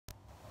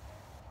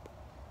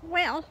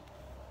Well,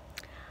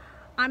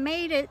 I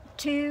made it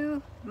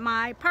to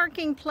my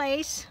parking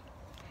place.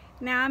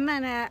 Now I'm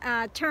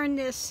gonna turn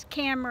this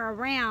camera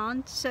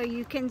around so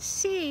you can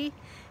see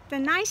the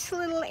nice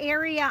little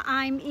area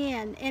I'm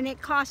in, and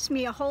it cost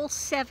me a whole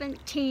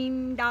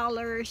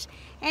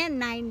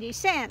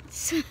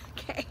 $17.90.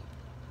 Okay.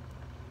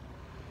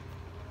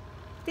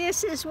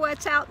 This is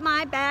what's out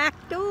my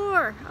back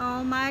door.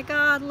 Oh my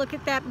God, look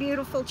at that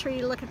beautiful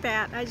tree. Look at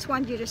that. I just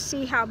wanted you to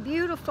see how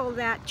beautiful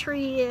that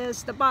tree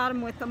is, the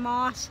bottom with the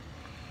moss.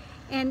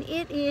 And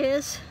it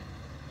is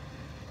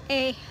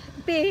a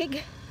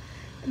big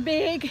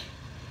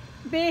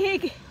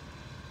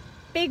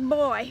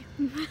boy.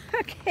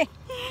 Okay,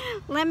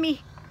 let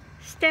me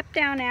step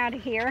down out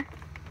of here.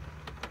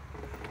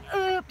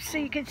 Oops, so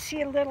you can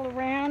see a little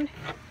around.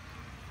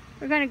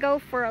 We're gonna go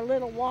for a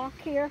little walk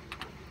here.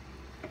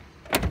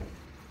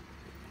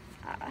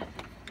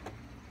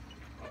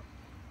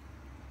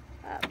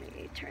 Let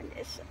me turn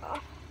this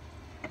off.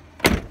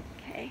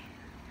 Okay,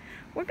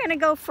 we're gonna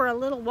go for a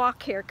little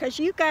walk here because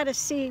you got to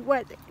see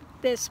what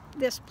this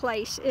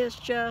place is.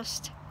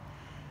 Just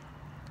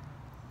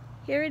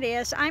here it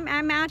is.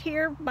 I'm out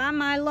here by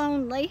my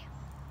lonely.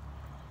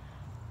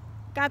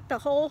 Got the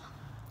whole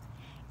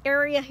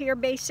area here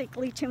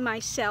basically to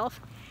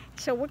myself.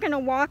 So we're gonna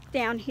walk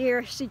down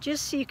here, so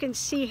just so you can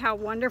see how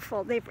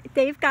wonderful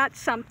they've got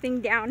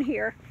something down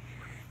here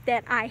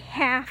that I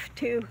have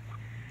to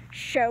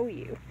show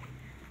you.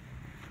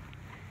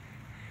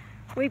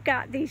 We've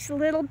got these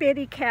little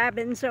bitty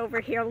cabins over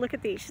here. Look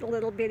at these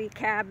little bitty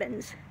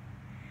cabins.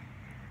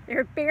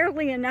 There's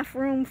barely enough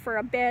room for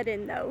a bed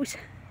in those.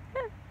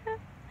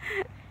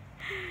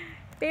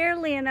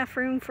 Barely enough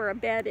room for a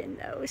bed in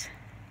those.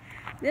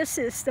 This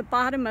is the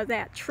bottom of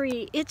that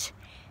tree. It's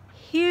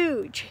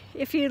huge.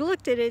 If you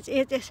looked at it,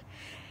 it is,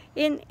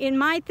 in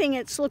my thing,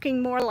 it's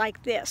looking more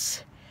like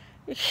this.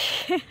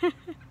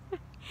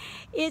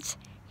 It's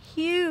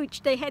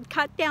huge. They had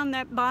cut down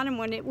that bottom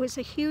one. It was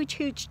a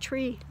huge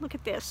tree. Look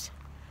at this.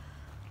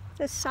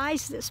 The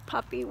size this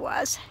puppy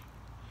was.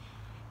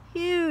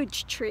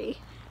 Huge tree.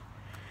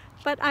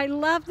 But I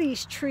love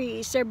these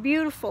trees. They're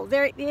beautiful.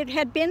 It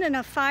had been in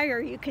a fire,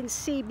 you can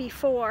see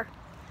before.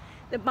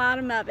 The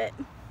bottom of it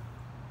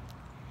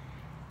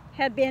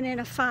had been in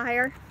a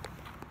fire.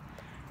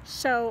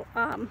 So,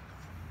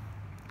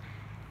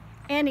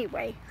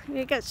 anyway,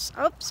 I guess,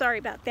 oh, sorry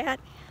about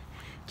that.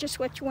 Just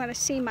what you want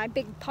to see, my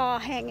big paw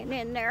hanging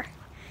in there.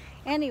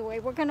 Anyway,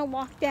 we're going to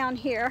walk down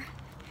here,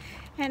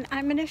 and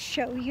I'm going to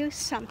show you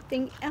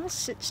something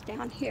else that's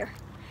down here.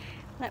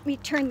 Let me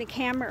turn the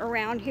camera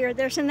around here.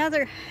 There's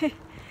another,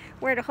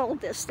 where to hold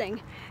this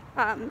thing.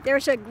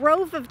 There's a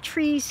grove of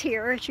trees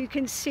here, as you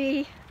can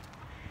see.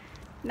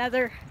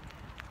 Another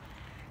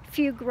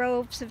few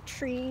groves of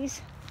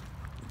trees.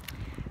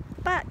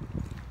 But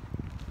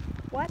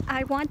what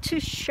I want to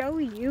show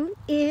you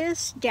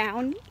is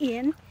down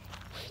in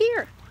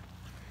here.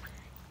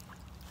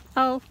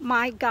 Oh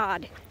my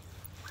God.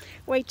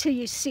 Wait till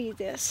you see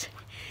this.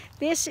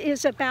 This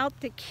is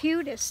about the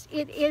cutest.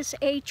 It is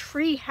a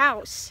tree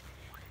house.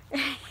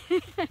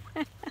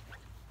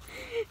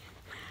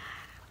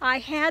 I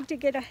had to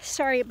get a,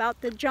 sorry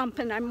about the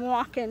jumping, I'm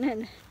walking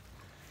and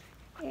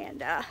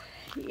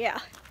yeah.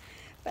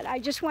 But I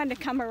just wanted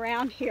to come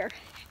around here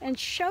and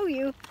show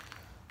you.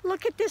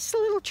 Look at this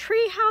little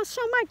tree house.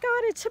 Oh my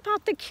God, it's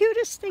about the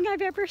cutest thing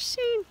I've ever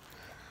seen.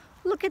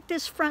 Look at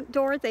this front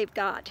door they've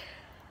got.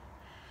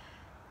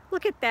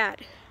 Look at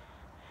that.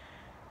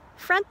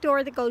 Front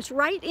door that goes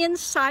right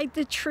inside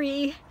the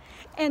tree.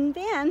 And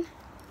then,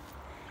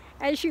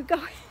 as you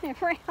go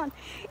around,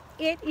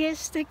 it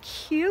is the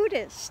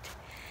cutest.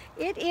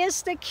 It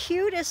is the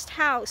cutest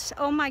house.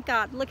 Oh my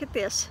God, look at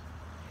this.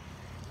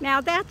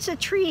 Now that's a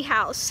tree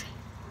house.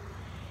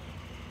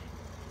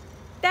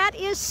 That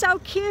is so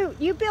cute.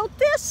 You built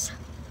this?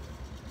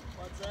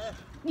 What's that?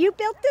 You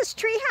built this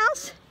tree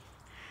house?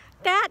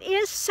 That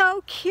is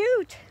so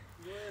cute.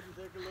 Go ahead and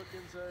take a look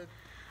inside.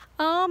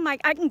 Oh my,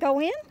 I can go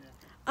in? Yeah.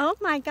 Oh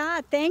my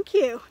God, thank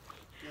you.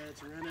 Yeah,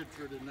 it's rented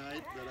for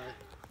tonight, but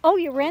Oh,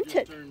 you rent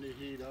it? just turned the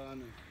heat on.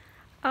 And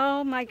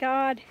Oh my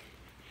God.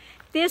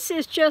 This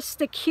is just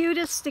the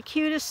cutest, the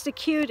cutest, the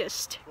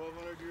cutest.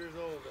 1,200 years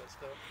old, that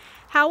stuff.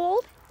 How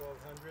old?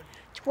 1,200.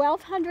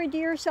 1,200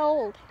 years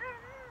old.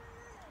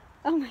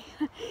 Oh my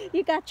God,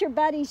 you got your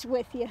buddies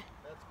with you.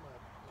 That's my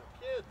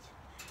kids.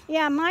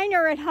 Yeah, mine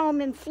are at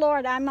home in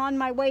Florida. I'm on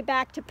my way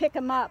back to pick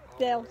them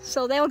up.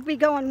 So they'll be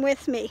going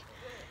with me.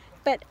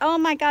 But oh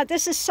my God,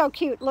 this is so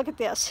cute. Look at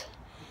this.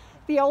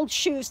 The old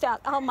shoes down.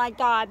 Oh my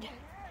God.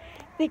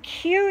 The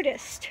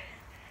cutest.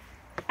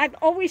 I've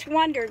always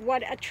wondered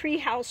what a tree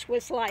house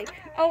was like.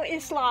 Oh,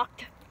 it's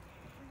locked.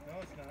 No,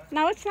 it's not.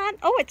 No, it's not?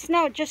 Oh,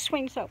 no, it just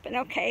swings open.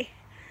 Okay.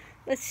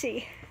 Let's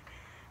see.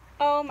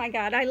 Oh my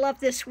God, I love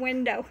this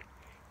window.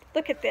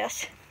 Look at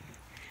this.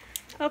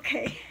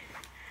 Okay.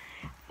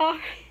 Oh,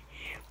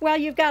 well,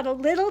 you've got a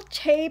little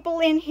table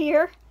in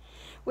here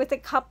with a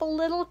couple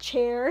little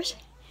chairs.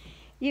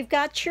 You've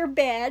got your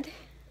bed.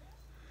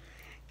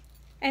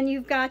 And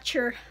you've got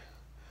your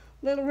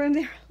little room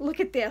there. Look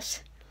at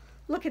this.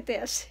 Look at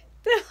this.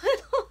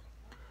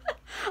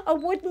 A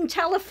wooden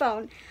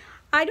telephone.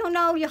 I don't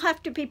know, you'll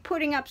have to be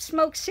putting up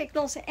smoke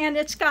signals, and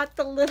it's got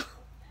the little...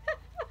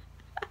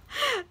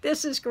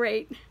 This is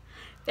great.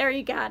 There,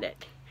 you got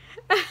it.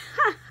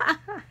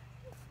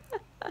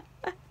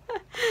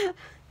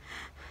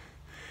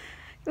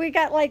 We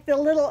got like the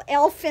little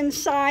elf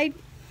inside.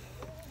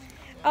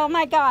 Oh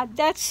my God,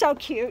 that's so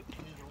cute.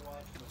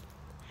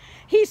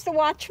 He's the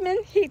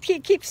watchman. He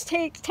takes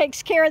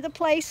care of the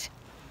place.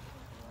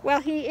 Well,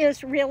 he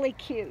is really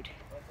cute.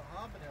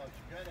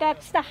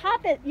 That's the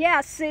Hobbit.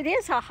 Yes, it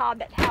is a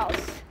Hobbit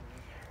house.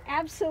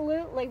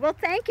 Absolutely. Well,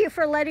 thank you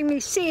for letting me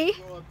see.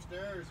 Go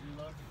upstairs and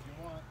look if you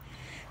want.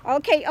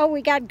 Okay. Oh,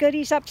 we got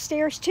goodies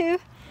upstairs too?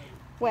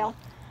 Well.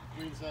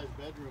 Queen size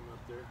bedroom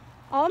up there.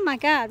 Oh my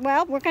God.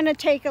 Well, we're going to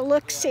take a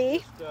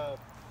look-see.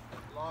 Just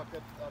lock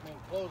it,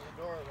 close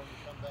the door when you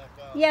come back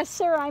out. Yes,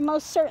 sir. I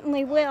most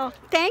certainly will.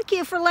 Thank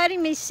you for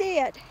letting me see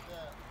it. Yeah.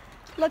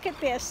 Look at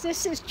this.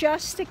 This is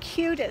just the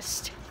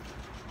cutest.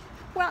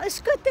 Well,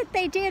 it's good that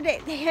they did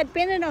it. They had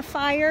been in a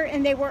fire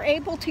and they were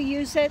able to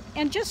use it.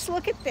 And just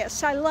look at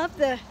this. I love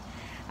the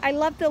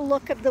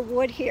look of the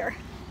wood here,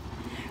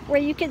 where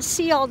you can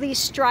see all these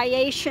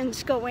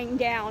striations going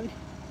down.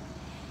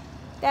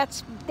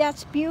 That's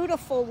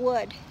beautiful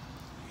wood.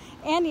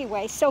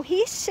 Anyway, so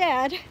he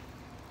said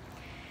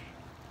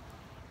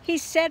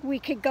we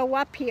could go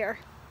up here.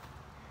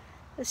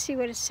 Let's see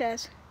what it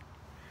says.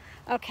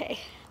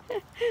 Okay.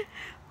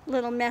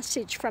 Little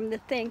message from the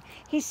thing.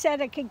 He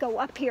said I could go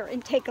up here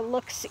and take a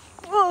look-see.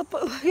 Oh,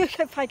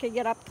 if I could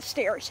get up the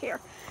stairs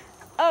here.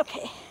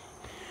 Okay.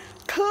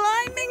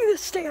 Climbing the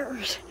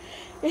stairs.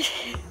 I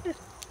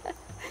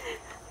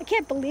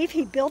can't believe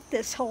he built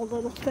this whole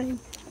little thing.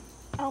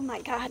 Oh my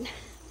God.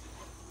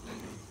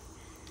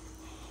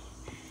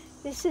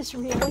 This is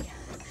really...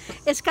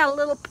 It's got a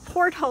little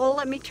porthole.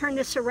 Let me turn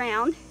this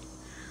around.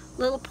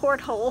 Little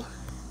porthole.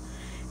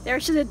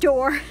 There's the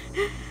door.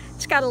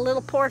 It's got a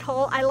little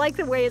porthole. I like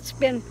the way it's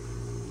been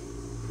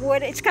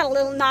wood. It's got a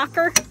little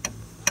knocker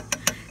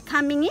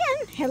coming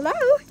in. Hello.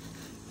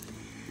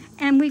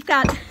 And we've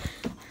got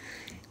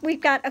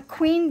a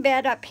queen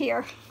bed up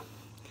here.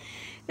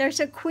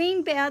 There's a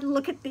queen bed.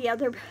 Look at the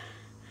other.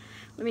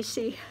 Let me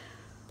see.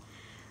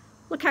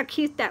 Look how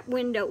cute that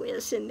window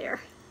is in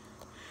there.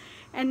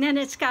 And then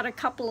it's got a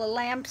couple of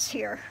lamps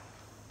here.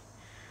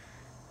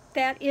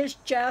 That is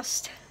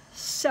just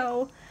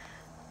so...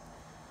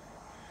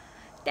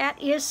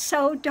 That is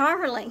so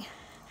darling.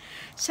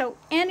 So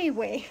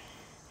anyway,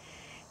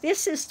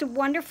 this is the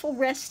wonderful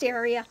rest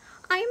area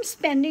I am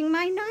spending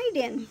my night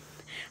in.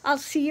 I'll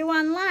see you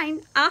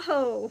online.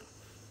 Aho.